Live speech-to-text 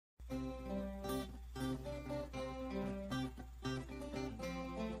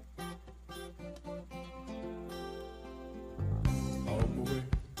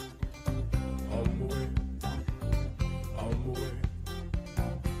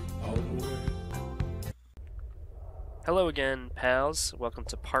Hello again, pals. Welcome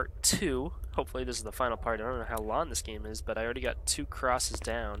to part 2. Hopefully this is the final part. I don't know how long this game is, but I already got 2 crosses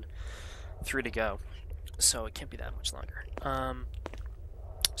down. 3 to go. So it can't be that much longer.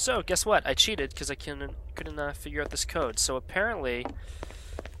 So guess what? I cheated because I couldn't figure out this code. So apparently,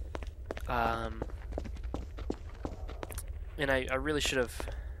 and I really should have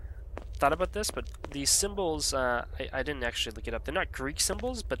thought about this, but these symbols, I didn't actually look it up. They're not Greek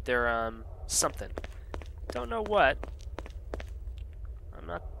symbols, but they're something. Don't know what. I'm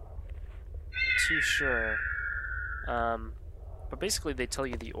not too sure. But basically they tell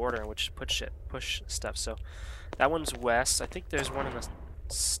you the order in which to push stuff. So that one's west. I think there's one in the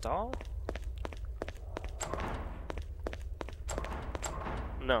stall?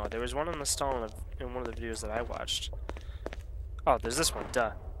 No, there was one in the stall in one of the videos that I watched. Oh, there's this one,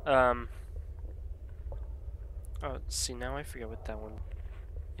 duh. Oh, see, now I forget what that one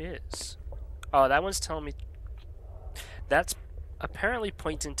is. Oh, that one's telling me... That's apparently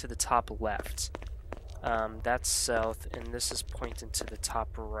pointing to the top left. That's south, and this is pointing to the top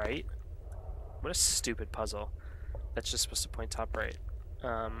right. What a stupid puzzle. That's just supposed to point top right.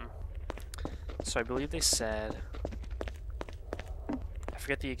 So I believe they said... I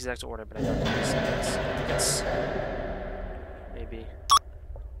forget the exact order, but I know what they said. I think it's... maybe...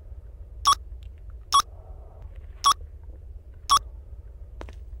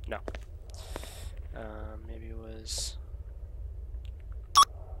 No. Maybe it was...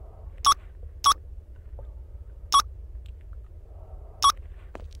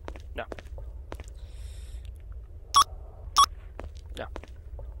 No. No.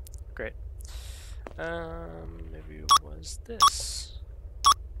 Great. Maybe it was this.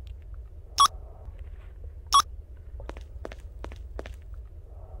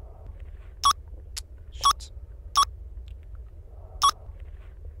 Shit.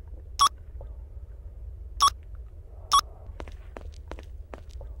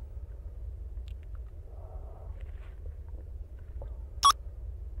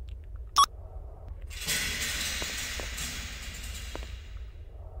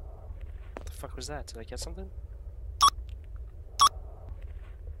 What the fuck was that? Did I get something?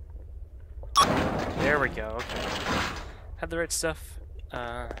 There we go, okay. Had the right stuff.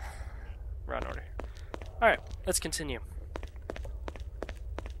 We're on order. Alright, let's continue.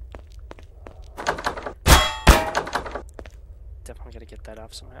 Definitely gotta get that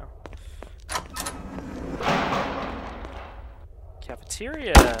off somehow.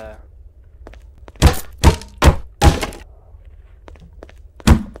 Cafeteria!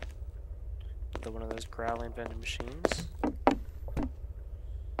 One of those growling vending machines.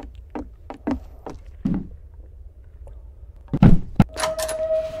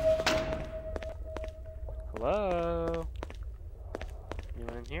 Hello?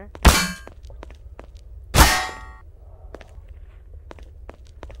 Anyone in here?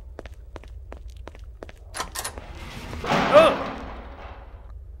 Oh!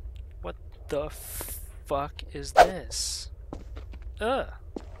 What the fuck is this? Ugh.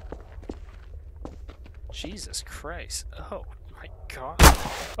 Jesus Christ. Oh my god.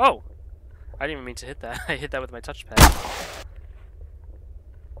 Oh! I didn't even mean to hit that. I hit that with my touchpad.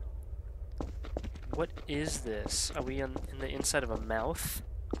 What is this? Are we in the inside of a mouth?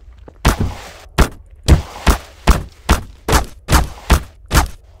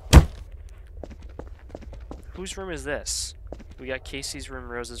 Whose room is this? We got Casey's room,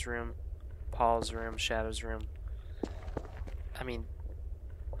 Rose's room, Paul's room, Shadow's room. I mean...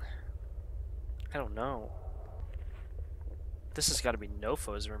 I don't know. This has got to be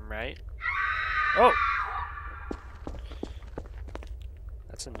Nofo's room, right? Oh!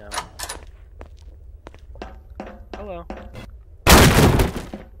 That's a no. Hello.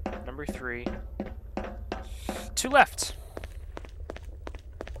 Number 3. 2 left!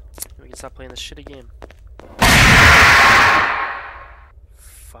 We can stop playing this shitty game.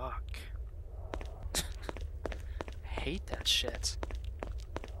 Fuck. Hate that shit.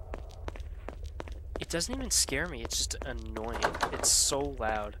 It doesn't even scare me, it's just annoying. It's so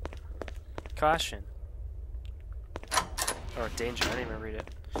loud. Caution. Or danger, I didn't even read it.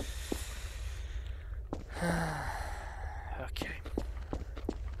 Okay.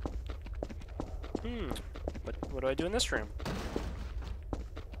 What do I do in this room?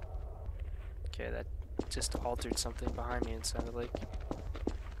 Okay, that just altered something behind me, it sounded like.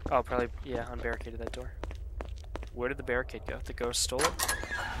 Oh, probably, yeah, unbarricaded that door. Where did the barricade go? The ghost stole it?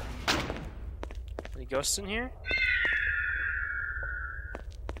 Any ghosts in here?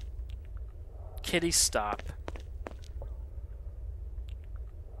 Kitty, stop.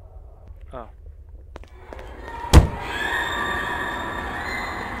 Oh.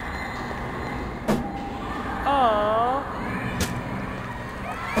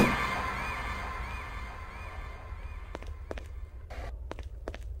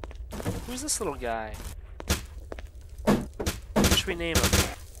 is this little guy? What should we name him?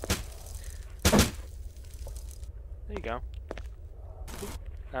 There you go.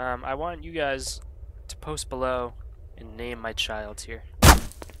 I want you guys to post below and name my child here.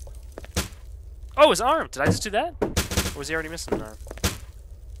 Oh, his arm! Did I just do that? Or was he already missing an arm?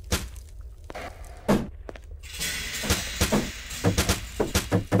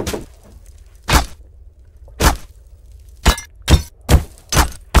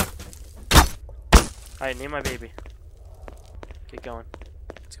 Alright, name my baby. Get going.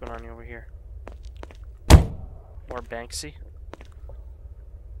 What's going on over here? More Banksy.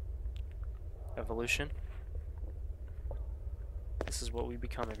 Evolution. This is what we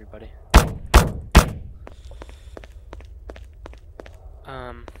become, everybody.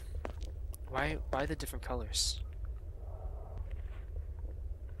 Why the different colors?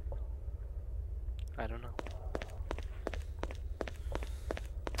 I don't know.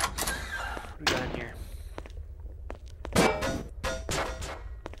 What we got in here? Get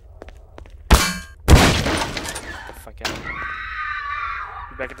the fuck out.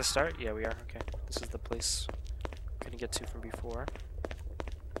 We back at the start? Yeah, we are. Okay. This is the place we couldn't get to from before.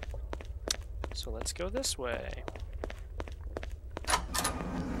 So let's go this way.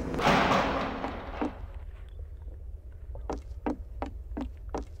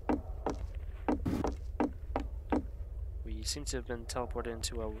 We seem to have been teleported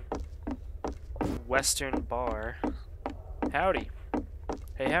into a western bar. Howdy.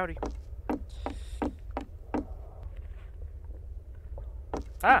 Hey, howdy.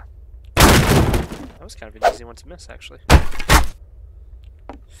 Ah! That was kind of an easy one to miss, actually.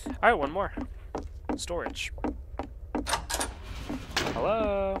 Alright, one more. Storage.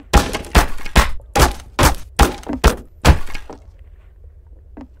 Hello?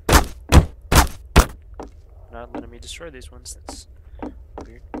 Not letting me destroy these ones. That's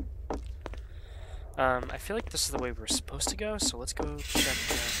weird. I feel like this is the way we're supposed to go, so let's go check.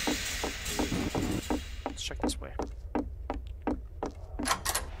 Let's check this way.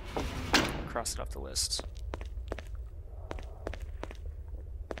 Cross it off the list.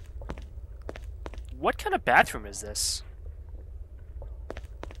 What kind of bathroom is this?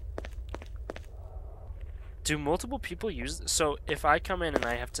 Do multiple people use this? So if I come in and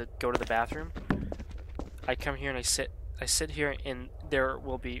I have to go to the bathroom, I come here and I sit here, and there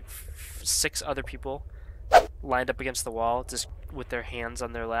will be 6 other people lined up against the wall, just with their hands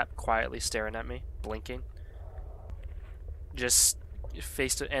on their lap, quietly staring at me, blinking. Just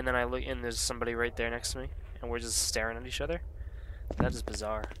face it, and then I look, and there's somebody right there next to me, and we're just staring at each other. That is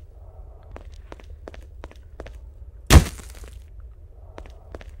bizarre.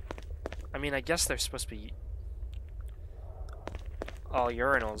 I mean, I guess they're supposed to be all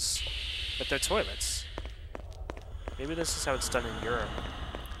urinals, but they're toilets. Maybe this is how it's done in Europe.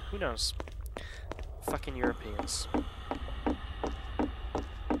 Who knows? Fucking Europeans.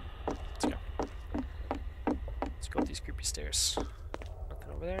 Let's go. Let's go up these creepy stairs. Nothing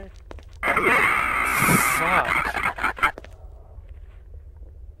over there. Fuck.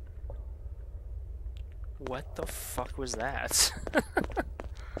 What the fuck was that?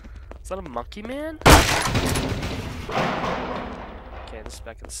 Is that a monkey man? Okay, this is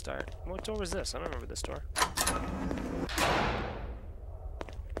back at the start. What door was this? I don't remember this door.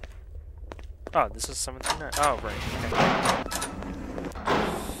 Oh, this is 739. Oh, right. Okay.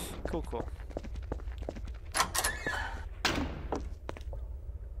 Cool, cool.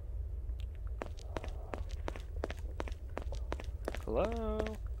 Hello?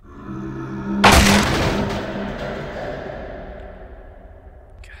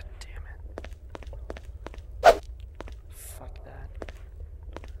 God damn it. Fuck that.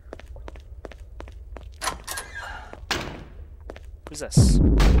 Who's this?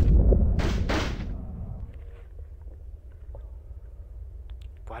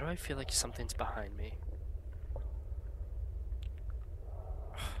 Why do I feel like something's behind me?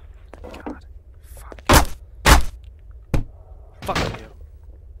 Oh, God. Fuck. Fuck you.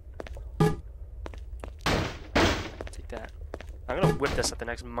 Take that. I'm gonna whip this at the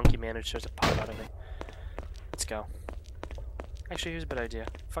next monkey man who tries to pop out of me. Let's go. Actually, here's a better idea.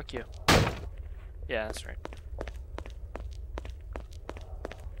 Fuck you. Yeah, that's right.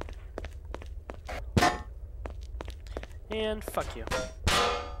 And fuck you.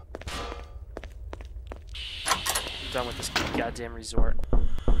 I'm done with this goddamn resort.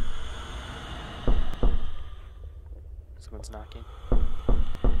 Someone's knocking.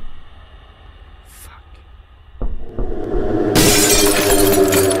 Fuck.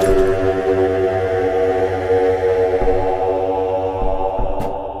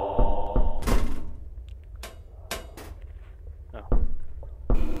 Oh.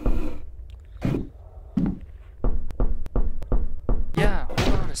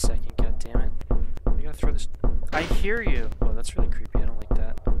 hear you. Oh, that's really creepy. I don't like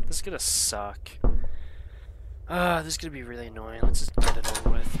that. This is gonna suck. This is gonna be really annoying. Let's just get it over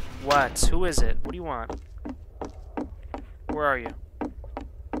with. What? Who is it? What do you want? Where are you?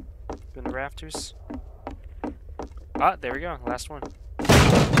 You in the rafters? Ah, there we go. Last one.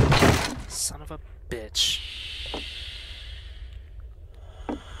 Son of a bitch.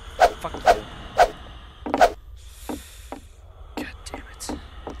 Fuck you. God damn it.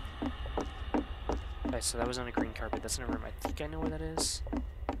 Alright, so that was on a green carpet. That's in a room. I think I know where that is.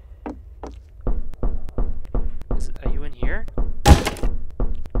 Are you in here?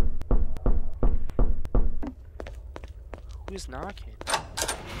 Who's knocking?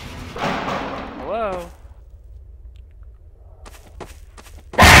 Hello?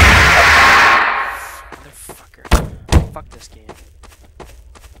 Motherfucker. Fuck this game.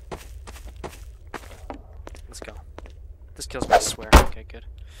 Let's go. This kills me, I swear. Okay, good.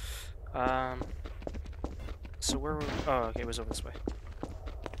 So where were we? Oh, okay, it was over this way.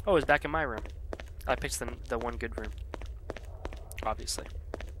 Oh, it was back in my room. I picked the one good room. Obviously.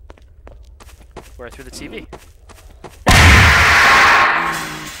 Where I threw the TV.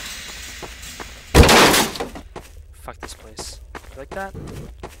 Fuck this place. You like that?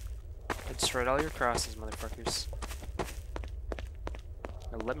 I destroyed all your crosses, motherfuckers.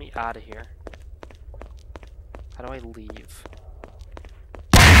 Now let me out of here. How do I leave?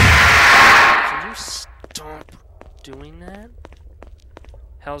 Can you stop doing that?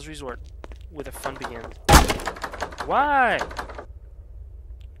 Hell's Resort, where the fun begins. Why?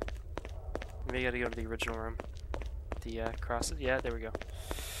 Maybe I gotta go to the original room. The crosses. Yeah, there we go.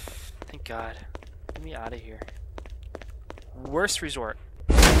 Thank God. Get me out of here. Worst resort.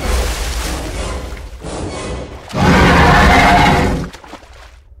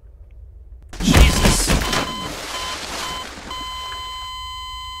 Jesus.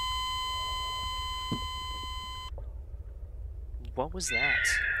 What was that?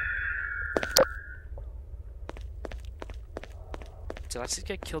 Did I just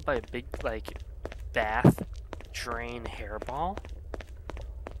get killed by a big, like, bath drain hairball?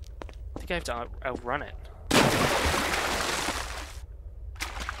 I think I have to outrun it.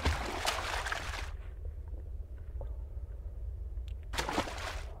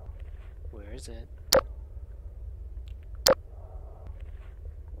 Where is it?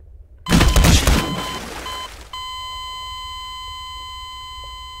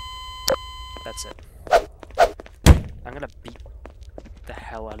 That's it. I'm gonna beat the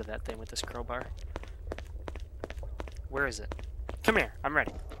hell out of that thing with this crowbar. Where is it? Come here, I'm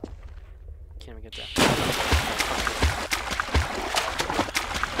ready. Can't even get down.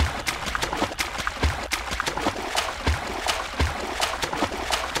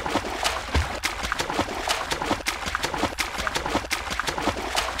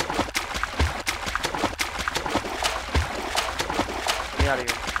 Get me out of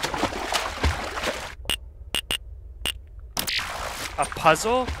here. A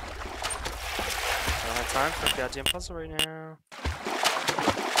puzzle? I don't have time for a goddamn puzzle right now.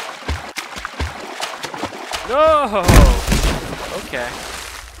 No! Okay.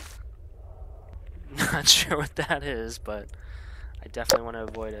 Not sure what that is, but I definitely want to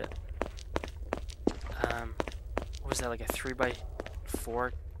avoid it. What was that, like a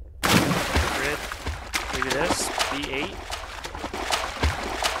 3x4 grid? Maybe this? B8?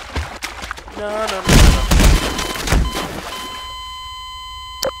 No.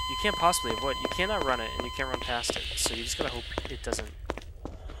 You can't possibly avoid it. You cannot run it, and you can't run past it. So you just gotta hope it doesn't.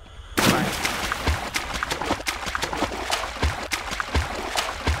 Fine.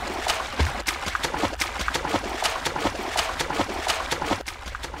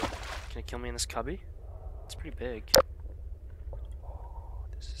 Can it kill me in this cubby? It's pretty big. Oh,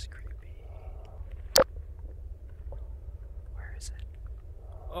 this is creepy. Where is it?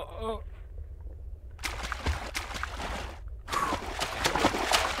 Oh.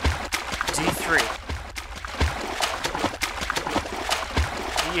 D3.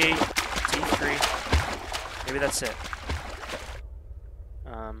 D8, D3. Maybe that's it.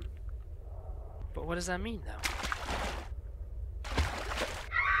 But what does that mean, though?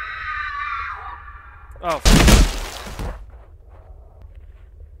 Oh.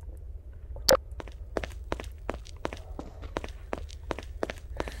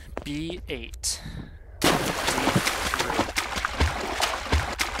 B8.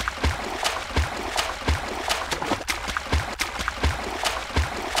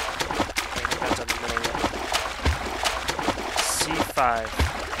 C5,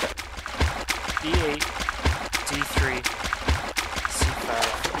 B8, D3, C5.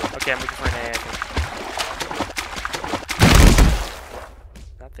 Okay, I'm looking for an A, I think.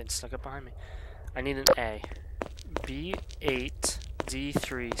 That thing snuck up behind me. I need an A. B8,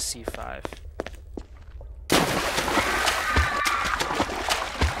 D3, C5.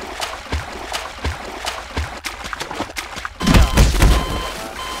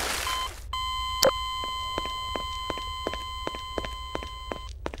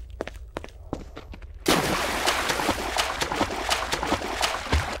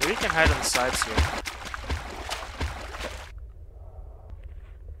 Maybe we can hide on the sides here.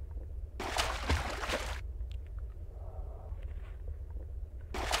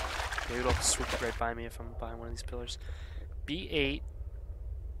 Maybe it'll swoop right by me if I'm behind one of these pillars. B8,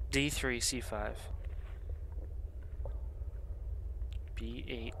 D3, C5.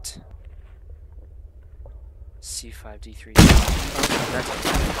 B8, C5, D3. Oh, that's it.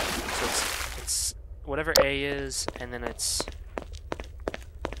 So it's whatever A is, and then it's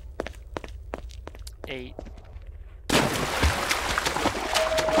 8.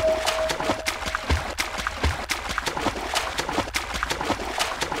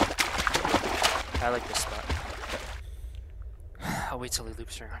 I like this spot. I'll wait till he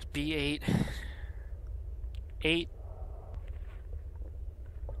loops around. B8, 8,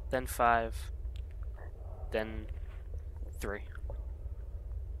 then 5, then 3. 8,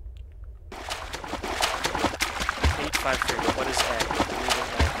 5, 3. But what is A? I need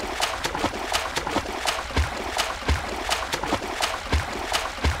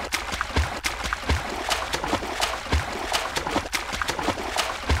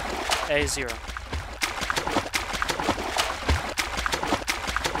an A. A0.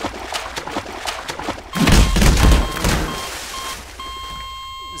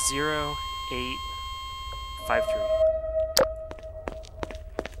 0, 8, 5, 3.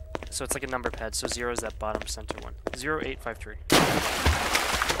 So it's like a number pad, so 0 is that bottom center one. 0, 8, 5, 3.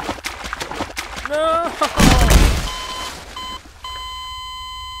 No!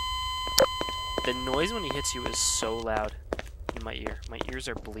 The noise when he hits you is so loud in my ear. My ears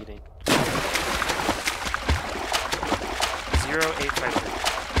are bleeding. 0, 8, 5, 3.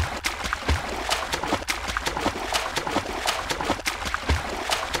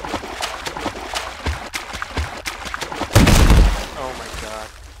 Oh my god.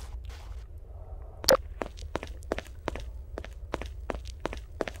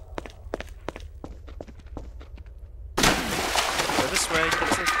 Go this way, get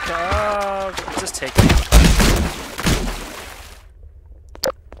to just take it.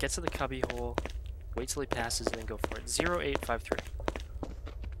 Get to the cubby hole, wait till he passes, and then go for it. 0, 8, 5, 3.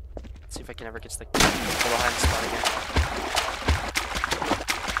 Let's see if I can ever get to the behind spot again.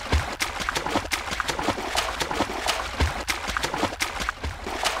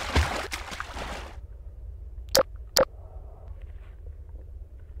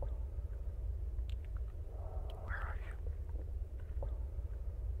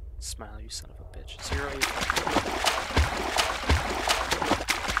 Smile, you son of a bitch. 0, 8, 5, 3.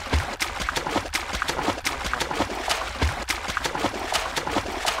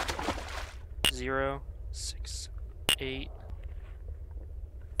 0, 6, 8,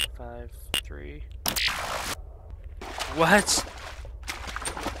 5, 3. What?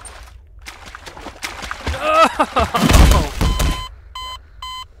 No!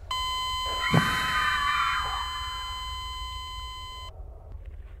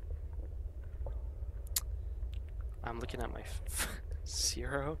 I'm looking at my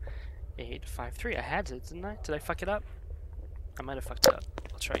 0, 8, 5, 3. I had it, didn't I? Did I fuck it up? I might have fucked it up.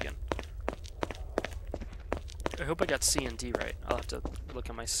 I'll try again. I hope I got C and D right. I'll have to look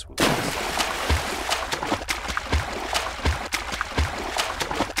at my swoop.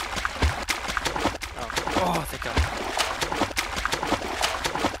 Oh, thank God.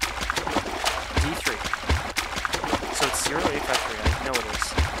 D3. So it's 0, 8, 5, 3. I know it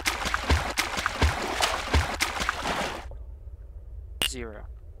is. 0,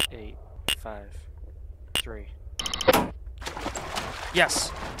 8, 5, 3.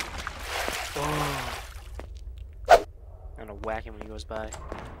 Yes! Oh. I'm gonna whack him when he goes by.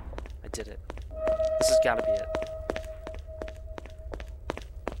 I did it. This has gotta be it.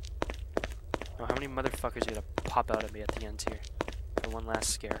 Oh, how many motherfuckers are gonna pop out at me at the end here? For one last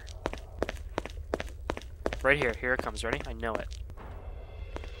scare. Right here. Here it comes. Ready? I know it.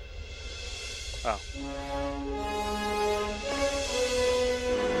 Oh.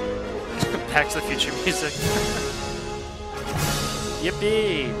 Back to the Future music.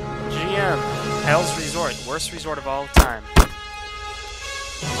 Yippee! GM. Hell's Resort. Worst resort of all time.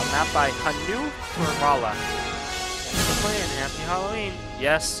 A map by Hanu Kurvala. Thanks for playing. Happy Halloween.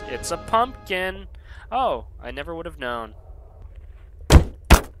 Yes, it's a pumpkin. Oh, I never would have known.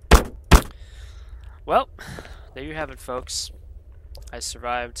 Well, there you have it, folks. I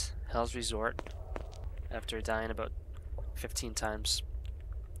survived Hell's Resort. after dying about 15 times.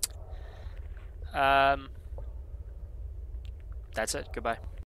 That's it. Goodbye.